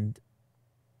 And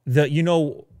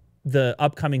the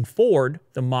upcoming Ford,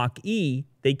 the Mach-E,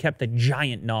 they kept a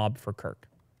giant knob for Kirk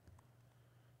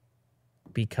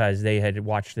because they had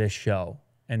watched this show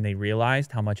and they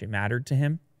realized how much it mattered to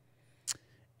him.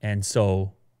 And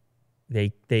so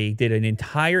they did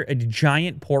a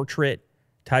giant portrait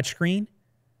touchscreen,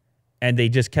 and they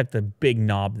just kept the big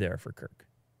knob there for Kirk.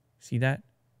 See that?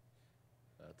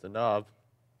 That's a knob.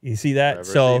 You see that? Never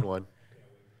seen one.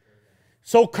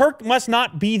 So Kirk must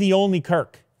not be the only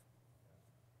Kirk.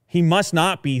 He must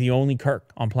not be the only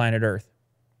Kirk on planet Earth.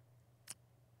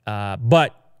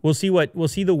 But we'll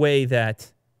see the way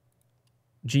that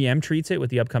GM treats it with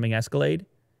the upcoming Escalade.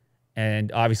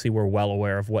 And obviously we're well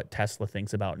aware of what Tesla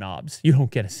thinks about knobs. You don't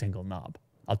get a single knob.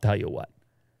 I'll tell you what.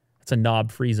 It's a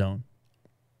knob-free zone.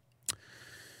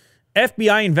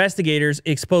 FBI investigators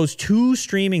exposed 2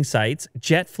 streaming sites,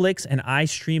 Jetflix and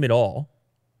iStreamItAll.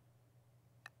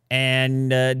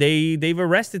 And they've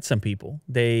arrested some people.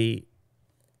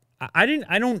 I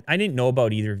didn't know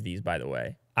about either of these, by the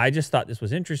way. I just thought this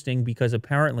was interesting because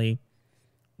apparently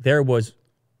there was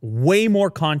way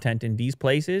more content in these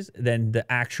places than the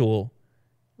actual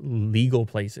legal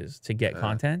places to get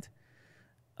content.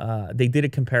 They did a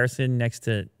comparison next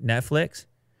to Netflix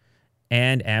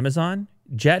and Amazon.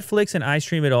 Jetflix and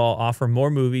iStreamItAll offer more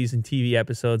movies and TV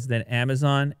episodes than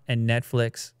Amazon and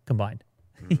Netflix combined.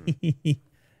 Mm.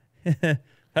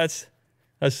 That's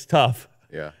tough.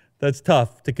 Yeah. That's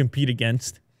tough to compete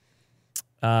against.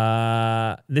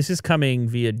 This is coming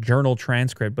via Journal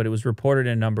transcript, but it was reported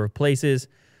in a number of places.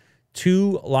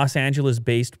 2 Los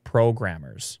Angeles-based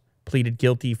programmers pleaded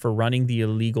guilty for running the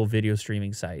illegal video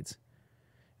streaming sites.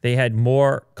 They had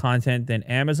more content than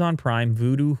Amazon Prime,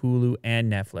 Vudu, Hulu,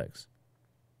 and Netflix.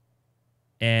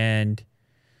 And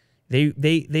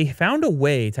they found a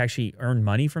way to actually earn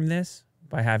money from this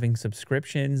by having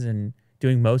subscriptions and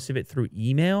doing most of it through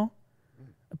email.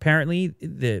 Apparently,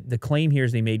 the claim here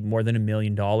is they made more than $1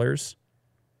 million.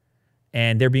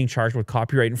 And they're being charged with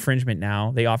copyright infringement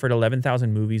now. They offered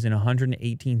 11,000 movies and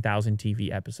 118,000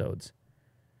 TV episodes.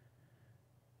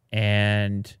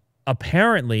 And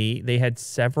apparently, they had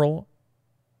several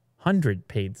hundred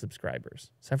paid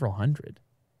subscribers. Several hundred.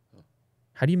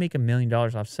 How do you make $1 million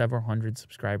off several hundred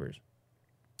subscribers?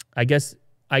 I guess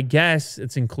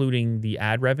it's including the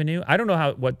ad revenue. I don't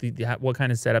know what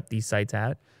kind of setup these sites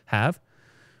have.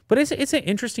 But it's an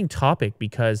interesting topic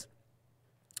because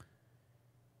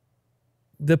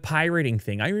the pirating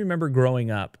thing. I remember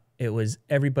growing up,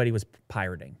 everybody was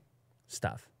pirating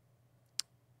stuff.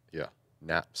 Yeah,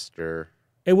 Napster.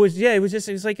 It was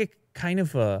like it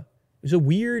was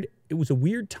a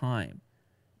weird time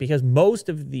because most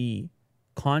of the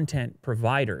content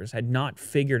providers had not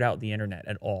figured out the internet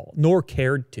at all, nor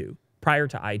cared to prior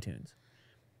to iTunes.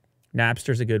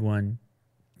 Napster's a good one.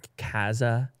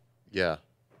 Kazaa. Yeah.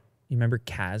 You remember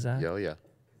Kazaa? Oh, yeah.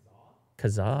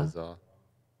 Kazaa?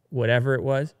 Whatever it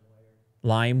was.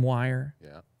 LimeWire.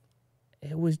 Yeah.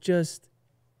 It was just...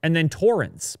 And then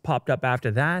torrents popped up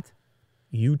after that.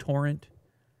 uTorrent.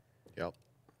 Yep.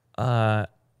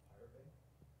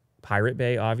 Pirate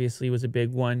Bay, obviously, was a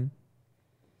big one.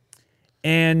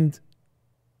 But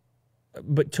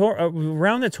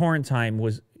around the torrent time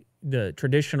was the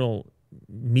traditional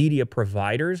media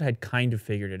providers had kind of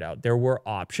figured it out. There were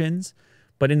options,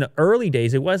 but in the early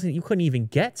days, you couldn't even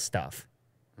get stuff.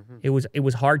 Mm-hmm. It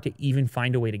was hard to even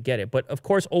find a way to get it. But of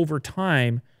course, over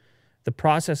time, the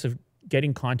process of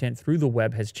getting content through the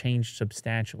web has changed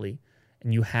substantially.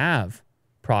 And you have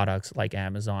products like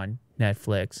Amazon,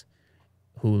 Netflix,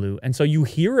 Hulu. And so you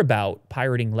hear about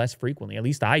pirating less frequently. At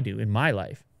least I do in my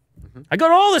life. Mm-hmm. I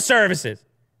got all the services.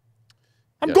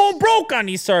 I'm going broke on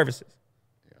these services.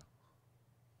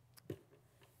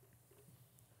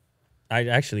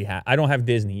 Yeah. I don't have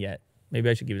Disney yet. Maybe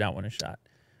I should give that one a shot.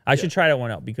 I should try that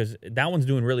one out because that one's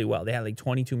doing really well. They had like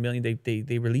 22 million.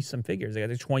 They released some figures. They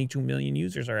got like 22 million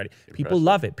users already. Impressive. People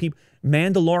love it.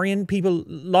 Mandalorian, people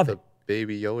love it.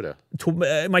 Baby Yoda.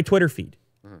 My Twitter feed.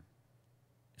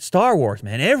 Star Wars,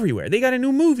 man, everywhere. They got a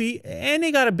new movie, and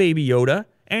they got a Baby Yoda,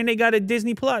 and they got a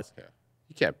Disney Plus. Yeah,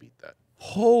 you can't beat that.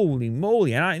 Holy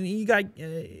moly. And you got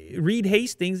Reed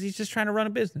Hastings. He's just trying to run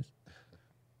a business.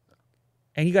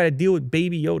 And you got to deal with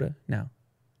Baby Yoda now.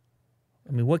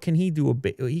 I mean, what can he do?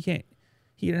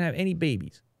 He He didn't have any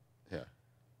babies. Yeah.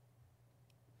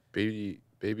 Baby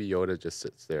Yoda just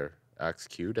sits there, acts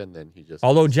cute, and then he just.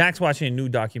 Although Jack's watching a new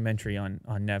documentary on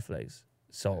Netflix,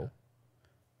 so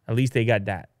at least they got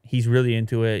that. He's really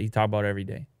into it. He talks about it every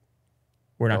day.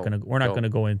 We're not gonna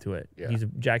go into it. Yeah.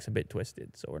 Jack's a bit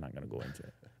twisted, so we're not gonna go into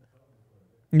it.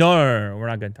 No, we're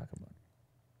not gonna talk about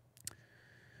it.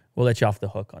 We'll let you off the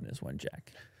hook on this one,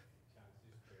 Jack.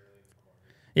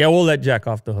 Yeah, we'll let Jack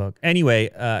off the hook. Anyway,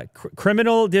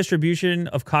 criminal distribution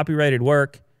of copyrighted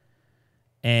work.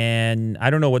 And I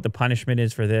don't know what the punishment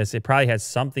is for this. It probably has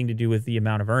something to do with the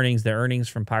amount of earnings. The earnings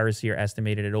from piracy are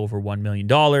estimated at over $1 million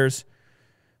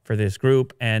for this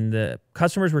group. And the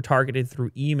customers were targeted through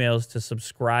emails to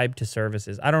subscribe to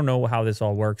services. I don't know how this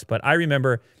all works, but I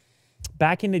remember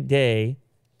back in the day,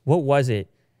 what was it?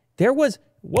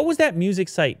 What was that music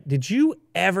site? Did you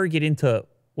ever get into,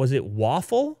 was it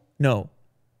Waffle? No.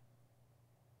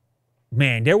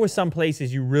 Man, there were some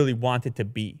places you really wanted to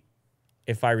be,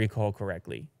 if I recall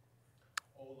correctly.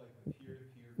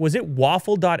 Was it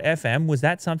waffle.fm? Was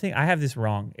that something? I have this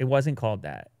wrong. It wasn't called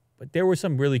that. But there were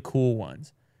some really cool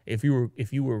ones. If you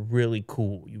were really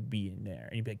cool, you'd be in there.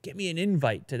 And you'd be like, get me an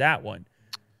invite to that one.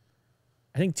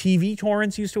 I think TV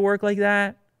torrents used to work like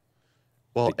that.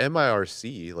 Well,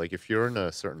 MIRC, like if you're in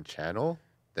a certain channel,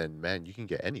 then man, you can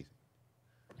get anything.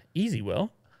 Easy,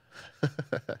 Will.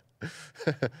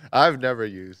 I've never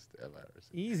used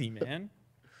MIRC. Easy, man.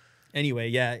 Anyway,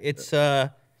 yeah, it's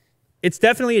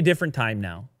definitely a different time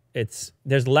now.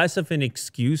 There's less of an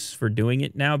excuse for doing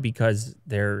it now because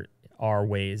there are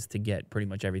ways to get pretty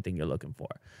much everything you're looking for.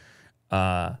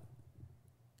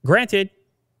 Granted,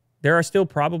 there are still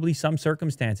probably some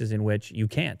circumstances in which you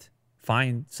can't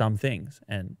find some things,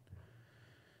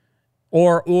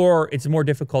 or it's more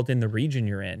difficult in the region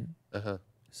you're in.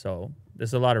 So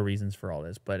there's a lot of reasons for all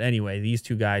this. But anyway, these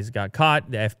two guys got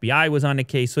caught. The FBI was on the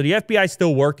case. So the FBI is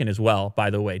still working as well, by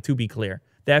the way, to be clear.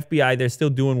 The FBI, they're still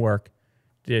doing work.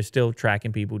 They're still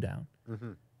tracking people down.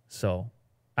 So,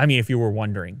 I mean, if you were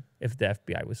wondering if the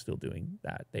FBI was still doing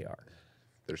that, they are.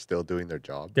 They're still doing their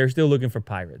job. They're still looking for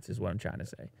pirates is what I'm trying to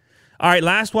say. All right,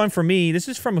 last one for me. This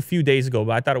is from a few days ago,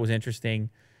 but I thought it was interesting.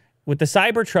 With the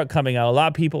Cybertruck coming out, a lot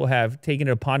of people have taken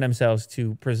it upon themselves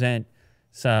to present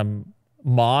some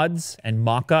mods and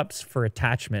mock-ups for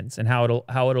attachments and how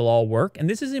it'll all work. And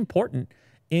this is important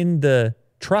in the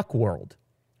truck world.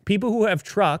 People who have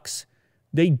trucks,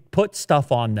 they put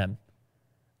stuff on them.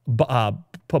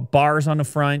 Put bars on the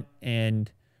front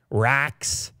and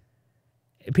racks.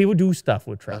 People do stuff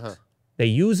with trucks. They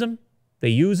use them, they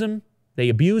abuse them,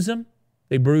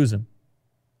 they bruise them.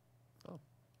 Oh.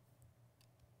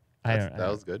 That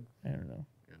was good. I don't know.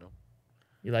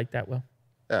 You like that, Will?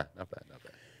 Yeah, not bad.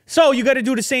 So you got to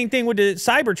do the same thing with the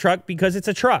Cybertruck because it's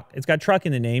a truck. It's got truck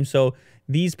in the name. So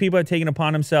these people have taken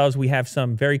upon themselves. We have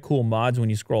some very cool mods when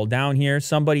you scroll down here.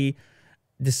 Somebody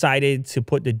decided to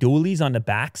put the dualies on the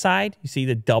backside. You see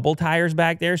the double tires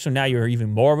back there. So now you're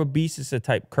even more of a beast. It's the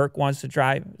type Kirk wants to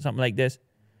drive, something like this.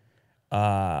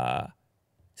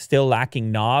 Still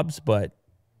lacking knobs, but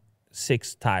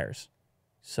 6 tires.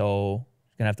 So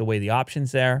you're going to have to weigh the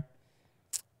options there.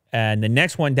 And the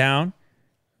next one down,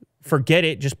 forget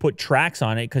it, just put tracks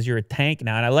on it because you're a tank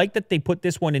now. And I like that they put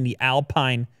this one in the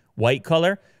Alpine white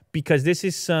color because this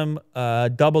is some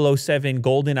 007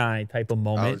 GoldenEye type of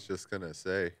moment. I was just going to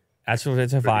say. That's what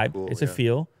it's a vibe. Cool, it's a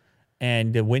feel.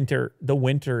 And the winter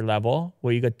level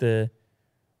where you got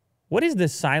what is the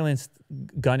silenced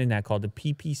gun in that called? The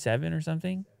PP7 or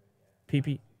something?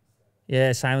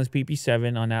 Yeah, silenced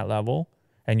PP7 on that level.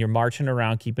 And you're marching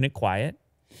around keeping it quiet.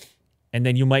 And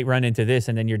then you might run into this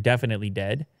and then you're definitely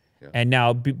dead. Yeah. And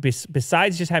now,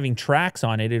 besides just having tracks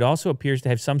on it, it also appears to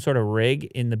have some sort of rig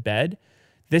in the bed.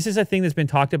 This is a thing that's been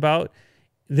talked about.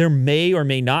 There may or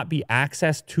may not be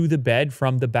access to the bed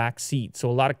from the back seat. So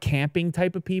a lot of camping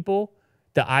type of people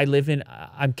that I live in,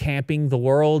 I'm camping the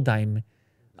world. I'm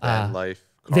van life.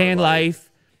 Van life.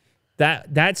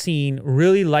 That scene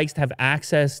really likes to have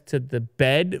access to the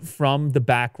bed from the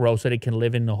back row so they can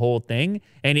live in the whole thing.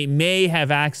 And it may have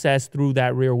access through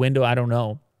that rear window. I don't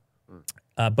know.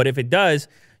 But if it does,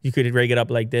 you could rig it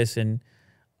up like this and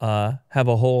have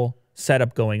a whole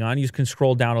setup going on. You can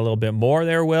scroll down a little bit more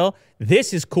there, Will.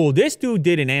 This is cool. This dude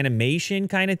did an animation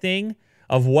kind of thing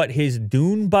of what his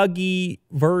dune buggy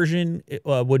version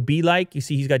would be like. You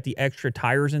see he's got the extra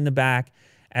tires in the back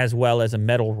as well as a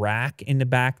metal rack in the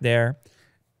back there.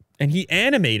 And he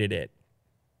animated it.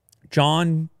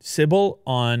 John Sybil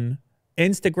on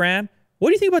Instagram. What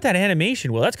do you think about that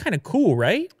animation, Will? That's kind of cool,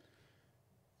 right?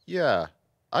 Yeah.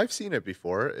 I've seen it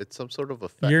before. It's some sort of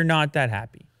effect. You're not that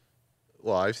happy.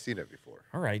 Well, I've seen it before.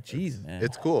 All right, jeez, man.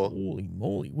 It's cool. Holy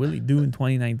moly, Willie Doo in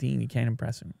 2019. You can't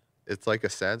impress him. It's like a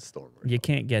sandstorm. You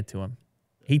can't get to him.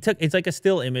 It's like a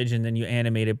still image, and then you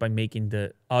animate it by making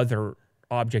the other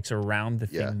objects around the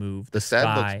thing move. The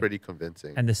sand looks sky pretty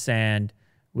convincing. and the sand.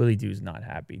 Willie Doo's not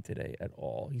happy today at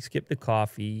all. He skipped the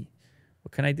coffee.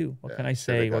 What can I do? What can I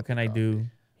say? What can I do?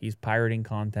 He's pirating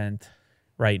content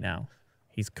right now.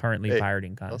 He's currently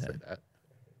pirating I'll say content.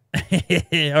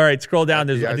 that. All right, scroll down.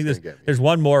 FBI's I think gonna get me. there's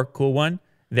one more cool one.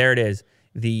 There it is.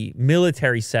 The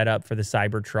military setup for the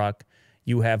Cybertruck.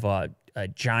 You have a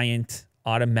giant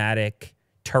automatic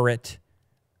turret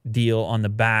deal on the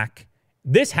back.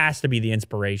 This has to be the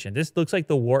inspiration. This looks like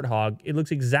the Warthog. It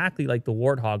looks exactly like the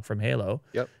Warthog from Halo.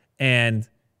 Yep. And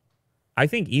I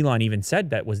think Elon even said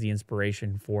that was the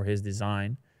inspiration for his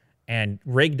design. And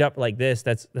rigged up like this,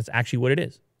 that's actually what it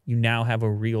is. You now have a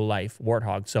real life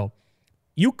Warthog. So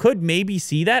you could maybe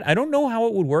see that. I don't know how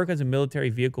it would work as a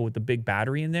military vehicle with the big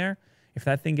battery in there. If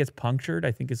that thing gets punctured,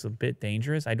 I think it's a bit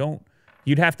dangerous.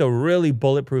 You'd have to really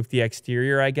bulletproof the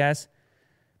exterior, I guess.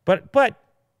 But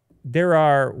there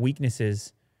are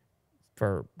weaknesses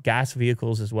for gas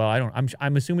vehicles as well.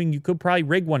 I'm assuming you could probably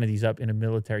rig one of these up in a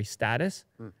military status,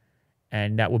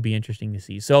 and that would be interesting to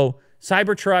see. So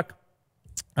Cybertruck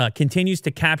continues to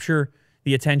capture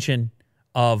the attention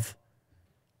of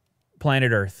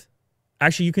planet Earth.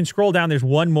 Actually, you can scroll down. There's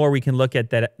one more we can look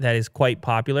at that is quite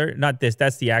popular. Not this.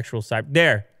 That's the actual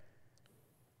Cyber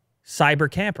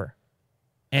Camper.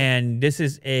 And this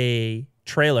is a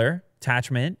trailer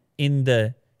attachment in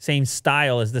the same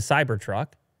style as the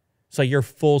Cybertruck. So you're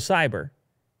full cyber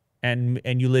and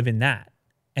you live in that.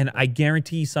 And I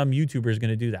guarantee some YouTuber is going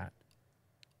to do that.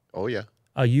 Oh, yeah.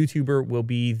 A YouTuber will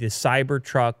be the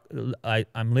Cybertruck.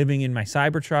 I'm living in my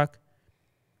Cybertruck.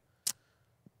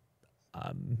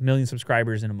 Million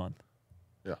subscribers in a month.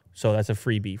 Yeah. So that's a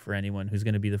freebie for anyone who's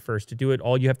going to be the first to do it.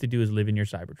 All you have to do is live in your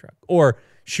Cybertruck or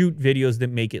shoot videos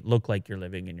that make it look like you're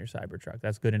living in your Cybertruck.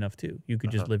 That's good enough too. You could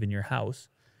just live in your house.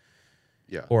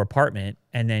 Yeah. Or apartment,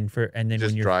 and then just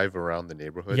when you drive around the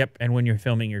neighborhood. Yep, and when you're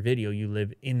filming your video, you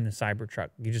live in the Cybertruck.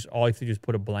 All you have to do is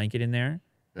put a blanket in there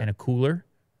and a cooler,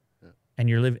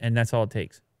 and that's all it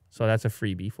takes. So that's a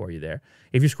freebie for you there.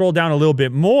 If you scroll down a little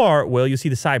bit more, you see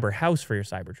the Cyber House for your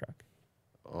Cybertruck.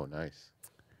 Oh, nice.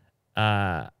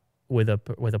 With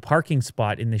a parking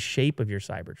spot in the shape of your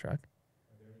Cybertruck.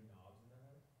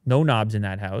 No knobs in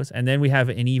that house. And then we have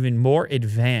an even more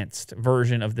advanced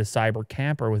version of the Cyber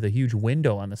Camper with a huge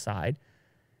window on the side,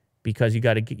 because you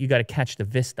got to catch the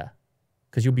vista,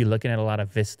 because you'll be looking at a lot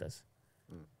of vistas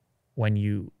when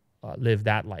you live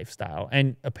that lifestyle.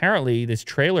 And apparently this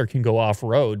trailer can go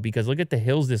off-road, because look at the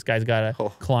hills this guy's got to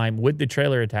climb with the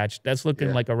trailer attached. That's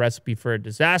looking like a recipe for a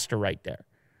disaster right there.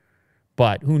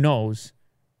 But who knows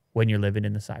when you're living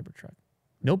in the Cybertruck?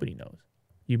 Nobody knows.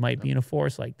 You might be in a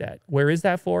forest like that. Where is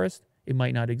that forest? It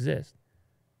might not exist.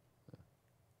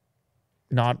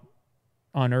 Not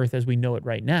on Earth as we know it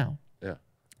right now. Yeah.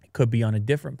 It could be on a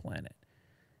different planet,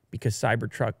 because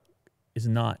Cybertruck is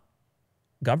not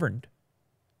governed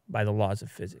by the laws of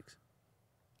physics.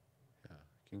 Yeah.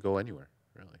 It can go anywhere,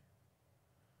 really.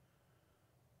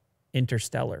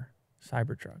 Interstellar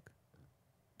Cybertruck.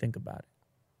 Think about it.